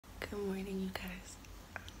Good morning, you guys.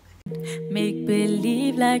 Make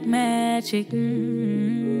believe like magic.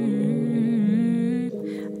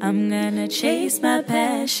 I'm gonna chase my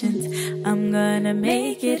passions. I'm gonna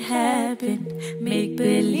make it happen. Make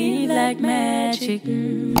believe like magic.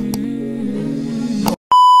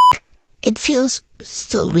 It feels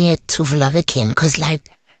so weird to vlog again, because like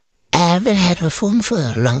I haven't had a phone for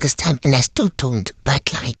the longest time and I still don't,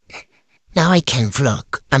 but like now I can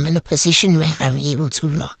vlog. I'm in a position where I'm able to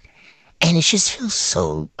vlog and it just feels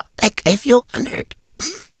so like I feel honored.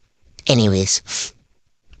 Anyways,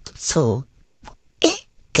 so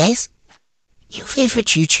guys, your favorite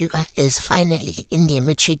YouTuber is finally in the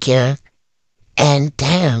Matric here, and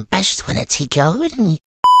damn, I just wanna take y'all with me.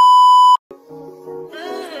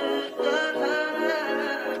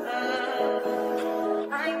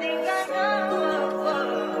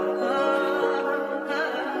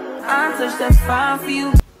 That's fine for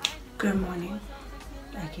you. Good morning.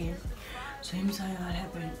 Okay. So let me tell you what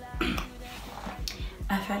happened.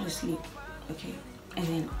 I fell asleep, okay, and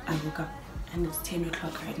then I woke up and it's 10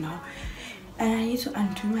 o'clock right now. And I need to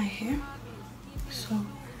undo my hair. So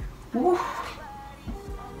woo.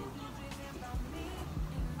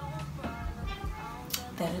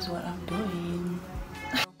 That is what I'm doing.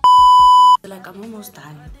 Like I'm almost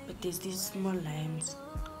done, but there's these small lines.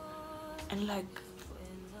 And like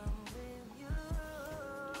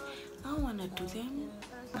I don't wanna do them.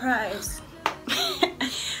 Surprise.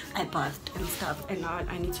 I bathed and stuff, and now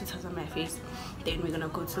I need to touch on my face. Then we're gonna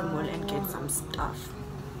go to the mall and get some stuff.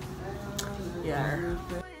 Yeah.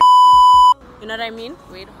 You know what I mean?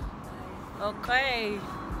 Wait. Okay.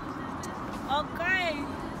 Okay.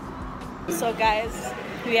 So guys,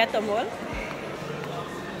 we at the mall.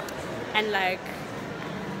 And like,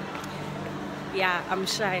 yeah, I'm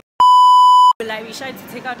shy. Like, we shy to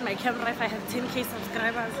take out my camera if I have 10k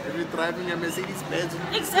subscribers. If you're driving a Mercedes Benz, you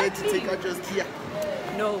exactly. to take out your Kia.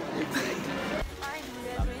 No. Exactly.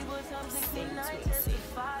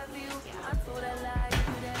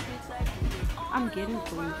 I'm getting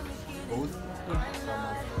both. Both? Yeah.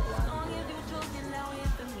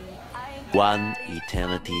 One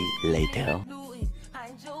eternity later.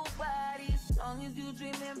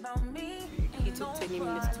 It took 20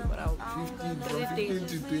 minutes to put out. 15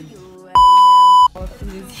 to 20. It's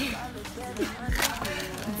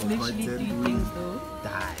literally 3 things though.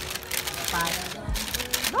 Die.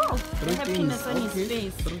 5. No, the happiness on his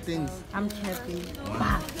face. 3 things. I'm capping.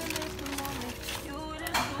 5.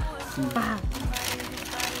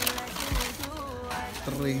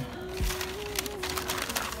 3.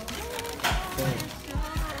 4.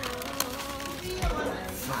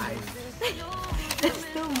 5. There's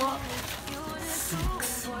still more.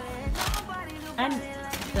 6. And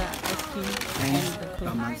the ice cream and the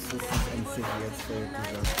clothes. And cigarettes for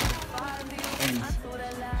and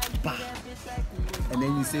bah. And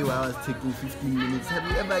then you say, well, I was taking 15 minutes. Have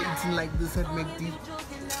you ever eaten like this at McD?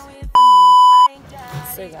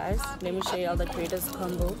 So guys, let me show you all the greatest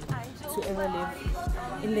combo to ever live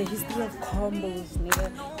in the history of combos, nigga.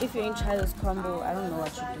 If you ain't tried this combo, I don't know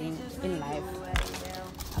what you're doing in life.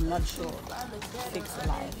 I'm not sure. Fix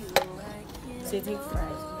life. So you take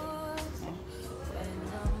fries.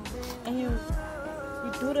 And you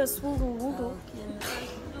do the swoogle woogle.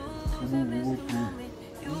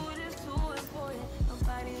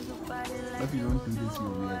 If you don't do this, you're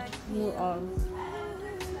weird. You are.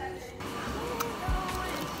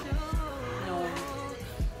 No.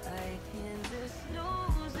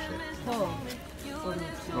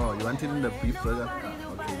 Oh, you wanted in the beef burger? Okay,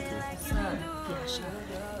 cool. Sir, yeah, sure.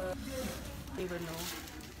 They will know.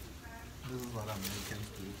 This is what Americans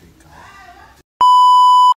do, they cow.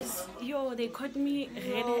 Yo, they caught me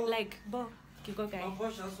red, like, bo, go guy.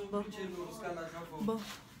 Bo.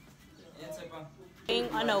 Going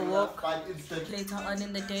on a walk later on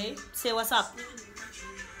in the day. Say what's up.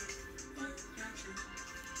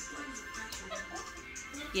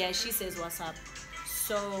 Yeah, she says what's up.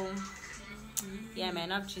 So, yeah,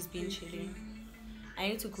 man, I've just been chilling. I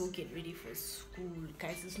need to go get ready for school.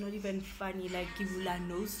 Guys, it's not even funny. Like, give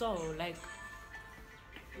no so. Like,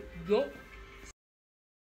 yo.